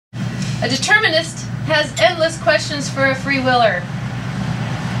A determinist has endless questions for a free willer.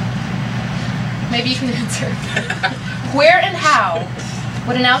 Maybe you can answer. Where and how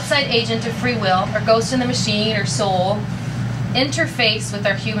would an outside agent of free will, or ghost in the machine, or soul, interface with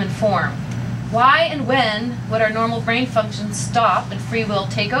our human form? Why and when would our normal brain functions stop and free will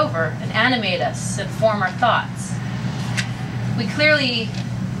take over and animate us and form our thoughts? We clearly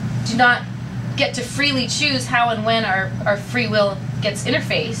do not get to freely choose how and when our free will gets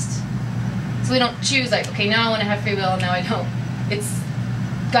interfaced. So we don't choose like, okay, now I want to have free will and now I don't. It's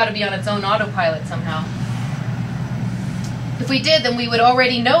got to be on its own autopilot somehow. If we did, then we would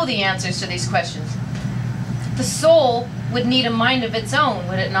already know the answers to these questions. The soul would need a mind of its own,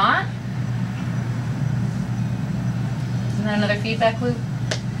 would it not? Isn't that another feedback loop?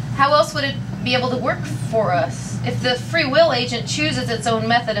 How else would it be able to work for us? If the free will agent chooses its own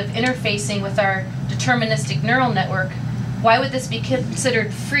method of interfacing with our deterministic neural network, why would this be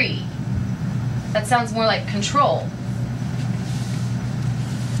considered free? That sounds more like control.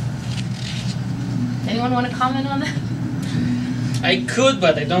 Anyone want to comment on that? I could,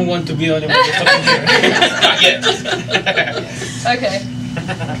 but I don't want to be the only one talking here. Not yet. Okay.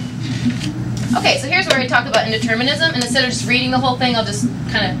 Okay, so here's where I talk about indeterminism, and instead of just reading the whole thing, I'll just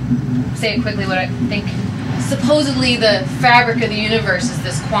kind of say it quickly what I think. Supposedly the fabric of the universe is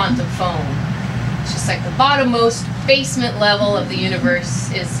this quantum foam. It's just like the bottommost basement level of the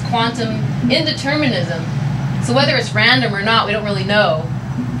universe is quantum indeterminism. So whether it's random or not, we don't really know.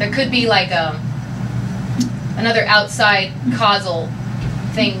 There could be like another outside causal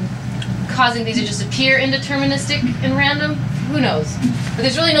thing causing these to just appear indeterministic and random. Who knows? But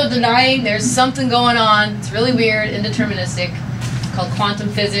there's really no denying there's something going on. It's really weird, indeterministic. It's called quantum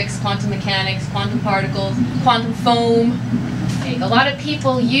physics, quantum mechanics, quantum particles, quantum foam. Okay, a lot of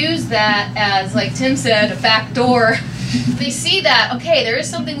people use that as, like Tim said, a back door. They see that, okay, there is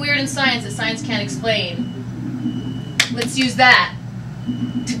something weird in science that science can't explain. Let's use that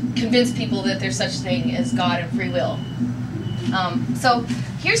to convince people that there's such thing as God and free will. So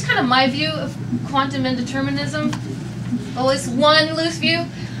here's kind of my view of quantum indeterminism. Well, it's one loose view.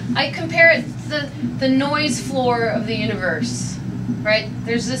 I compare it to the noise floor of the universe, right?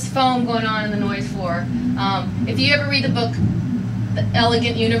 There's this foam going on in the noise floor. If you ever read the book The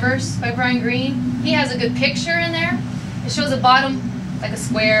Elegant Universe by Brian Greene, he has a good picture in there. It shows a bottom, like a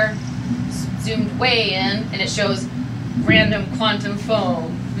square, zoomed way in, and it shows random quantum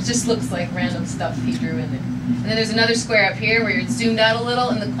foam. It just looks like random stuff he drew in there. And then there's another square up here where it's zoomed out a little,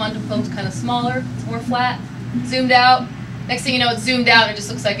 and the quantum foam's kind of smaller, it's more flat, zoomed out. Next thing you know, it's zoomed out and it just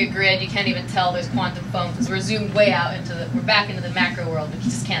looks like a grid. You can't even tell there's quantum foam because we're zoomed way out we're back into the macro world, but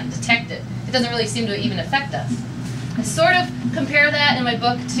you just can't detect it. It doesn't really seem to even affect us. I sort of compare that in my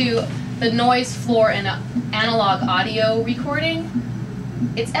book to the noise floor in an analog audio recording.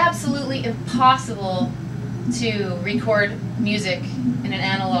 It's absolutely impossible to record music in an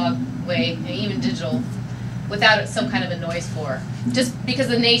analog way, and even digital, without some kind of a noise floor. Just because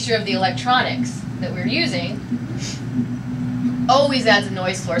the nature of the electronics that we're using always adds a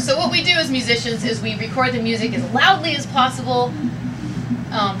noise floor. So what we do as musicians is we record the music as loudly as possible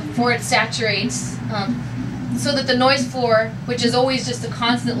before it saturates, so that the noise floor, which is always just a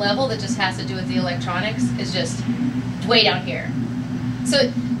constant level that just has to do with the electronics, is just way down here.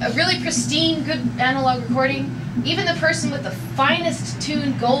 So a really pristine, good analog recording, even the person with the finest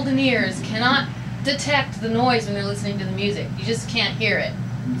tuned golden ears cannot detect the noise when they're listening to the music. You just can't hear it.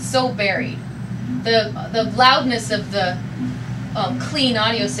 It's so buried. The loudness of the clean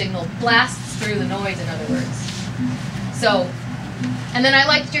audio signal blasts through the noise, in other words. So, and then I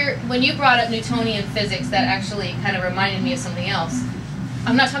liked when you brought up Newtonian physics, that actually kind of reminded me of something else.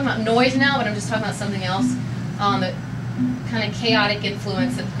 I'm not talking about noise now, but I'm just talking about something else. The kind of chaotic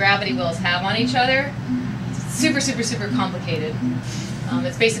influence that gravity wells have on each other. It's super, super, super complicated.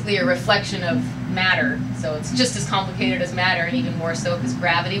 It's basically a reflection of matter, so it's just as complicated as matter, and even more so because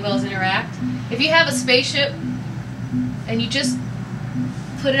gravity wells interact. If you have a spaceship and you just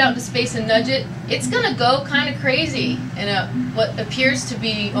put it out into space and nudge it, it's going to go kind of crazy in what appears to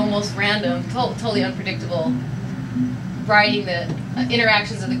be almost random, totally unpredictable, riding the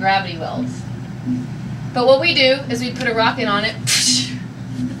interactions of the gravity wells. But what we do is we put a rocket on it,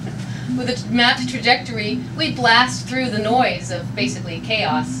 with a mapped trajectory, we blast through the noise of basically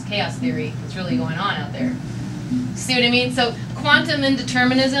chaos theory that's really going on out there. See what I mean? So quantum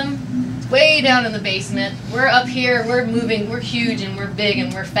indeterminism, it's way down in the basement. We're up here, we're moving, we're huge and we're big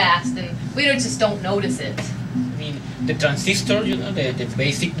and we're fast, and we just don't notice it. I mean, the transistor, you know, the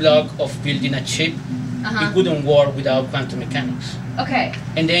basic block of building a chip, it wouldn't work without quantum mechanics. Okay.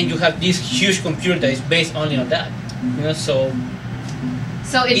 And then you have this huge computer that is based only on that. You know, so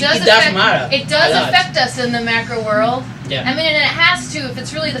So it does affect us in the macro world. Yeah. I mean, and it has to. If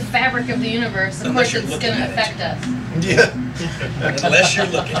it's really the fabric of the universe, of course it's going to affect us. Yeah. Unless you're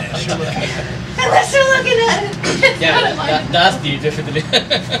looking at it. Unless you're looking at it. Yeah, that's the definitely.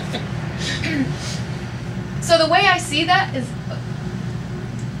 So the way I see that is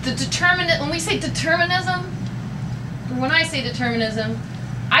when we say determinism, when I say determinism,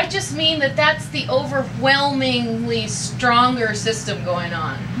 I just mean that that's the overwhelmingly stronger system going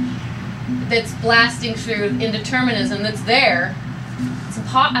on. That's blasting through indeterminism that's there.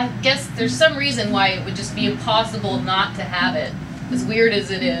 I guess there's some reason why it would just be impossible not to have it, as weird as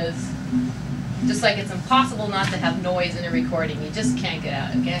it is. Just like it's impossible not to have noise in a recording. You just can't get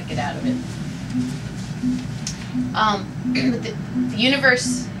out of it. The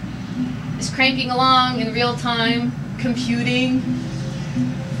universe is cranking along in real time, computing.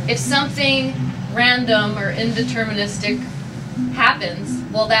 If something random or indeterministic happens,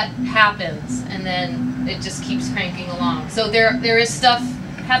 well, that happens, and then it just keeps cranking along. So there is stuff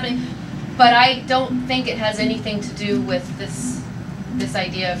happening, but I don't think it has anything to do with this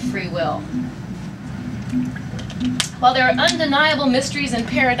idea of free will. While there are undeniable mysteries and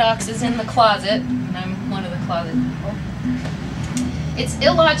paradoxes in the closet, and I'm one of the closet people, it's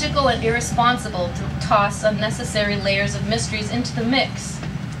illogical and irresponsible to toss unnecessary layers of mysteries into the mix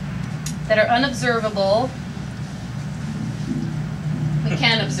that are unobservable. We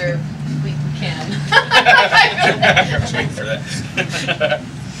can observe. We can. I was waiting for that.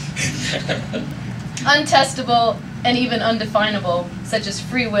 Untestable and even undefinable, such as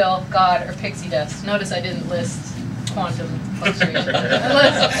free will, God, or pixie dust. Notice I didn't list quantum fluctuation.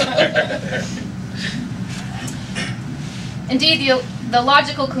 Indeed, the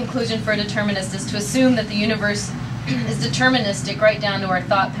logical conclusion for a determinist is to assume that the universe is deterministic right down to our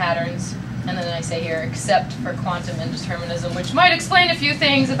thought patterns, and then I say here, except for quantum indeterminism, which might explain a few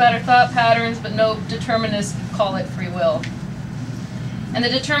things about our thought patterns, but no determinists call it free will. And the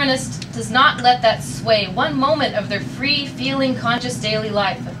determinist does not let that sway one moment of their free, feeling, conscious daily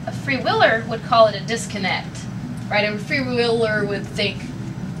life. A free willer would call it a disconnect, right? A free willer would think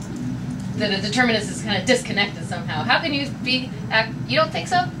that a determinist is kind of disconnected somehow. How can you you don't think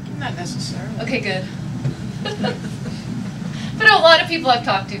so? Not necessarily. Okay, good. But a lot of people I've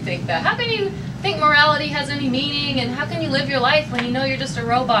talked to think that. How can you think morality has any meaning, and how can you live your life when you know you're just a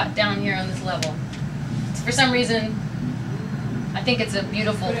robot down here on this level? For some reason, I think it's a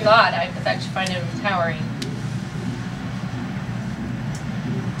beautiful thought. I actually find it empowering.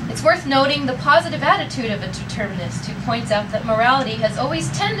 It's worth noting the positive attitude of a determinist who points out that morality has always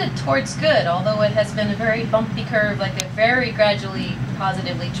tended towards good, although it has been a very bumpy curve, like a very gradually,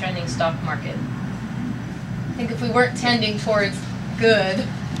 positively trending stock market. I think if we weren't tending towards good,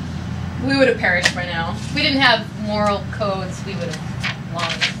 we would have perished by now. If we didn't have moral codes, we would have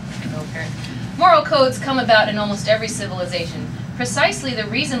long ago perished. Moral codes come about in almost every civilization. Precisely the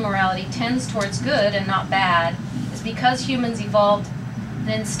reason morality tends towards good and not bad is because humans evolved an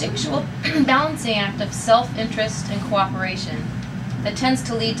instinctual balancing act of self-interest and cooperation that tends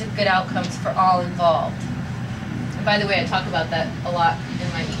to lead to good outcomes for all involved. And by the way, I talk about that a lot in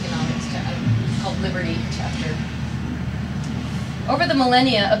my economics chapter. It's called Liberty chapter. Over the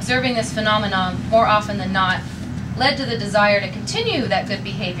millennia, observing this phenomenon more often than not led to the desire to continue that good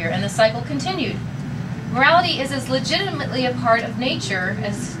behavior, and the cycle continued. Morality is as legitimately a part of nature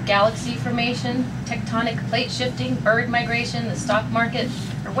as galaxy formation, tectonic plate shifting, bird migration, the stock market,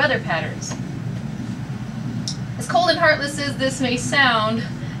 or weather patterns. As cold and heartless as this may sound,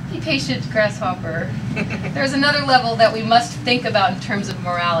 be patient, grasshopper. There's another level that we must think about in terms of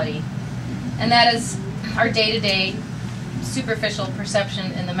morality, and that is our day-to-day superficial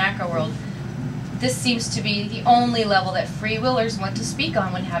perception in the macro world. This seems to be the only level that free willers want to speak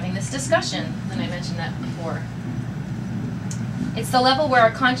on when having this discussion, and I mentioned that before. It's the level where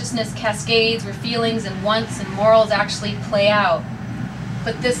our consciousness cascades, where feelings and wants and morals actually play out.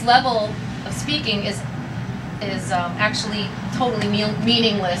 But this level of speaking is actually totally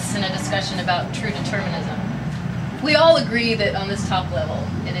meaningless in a discussion about true determinism. We all agree that on this top level,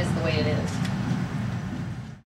 it is the way it is.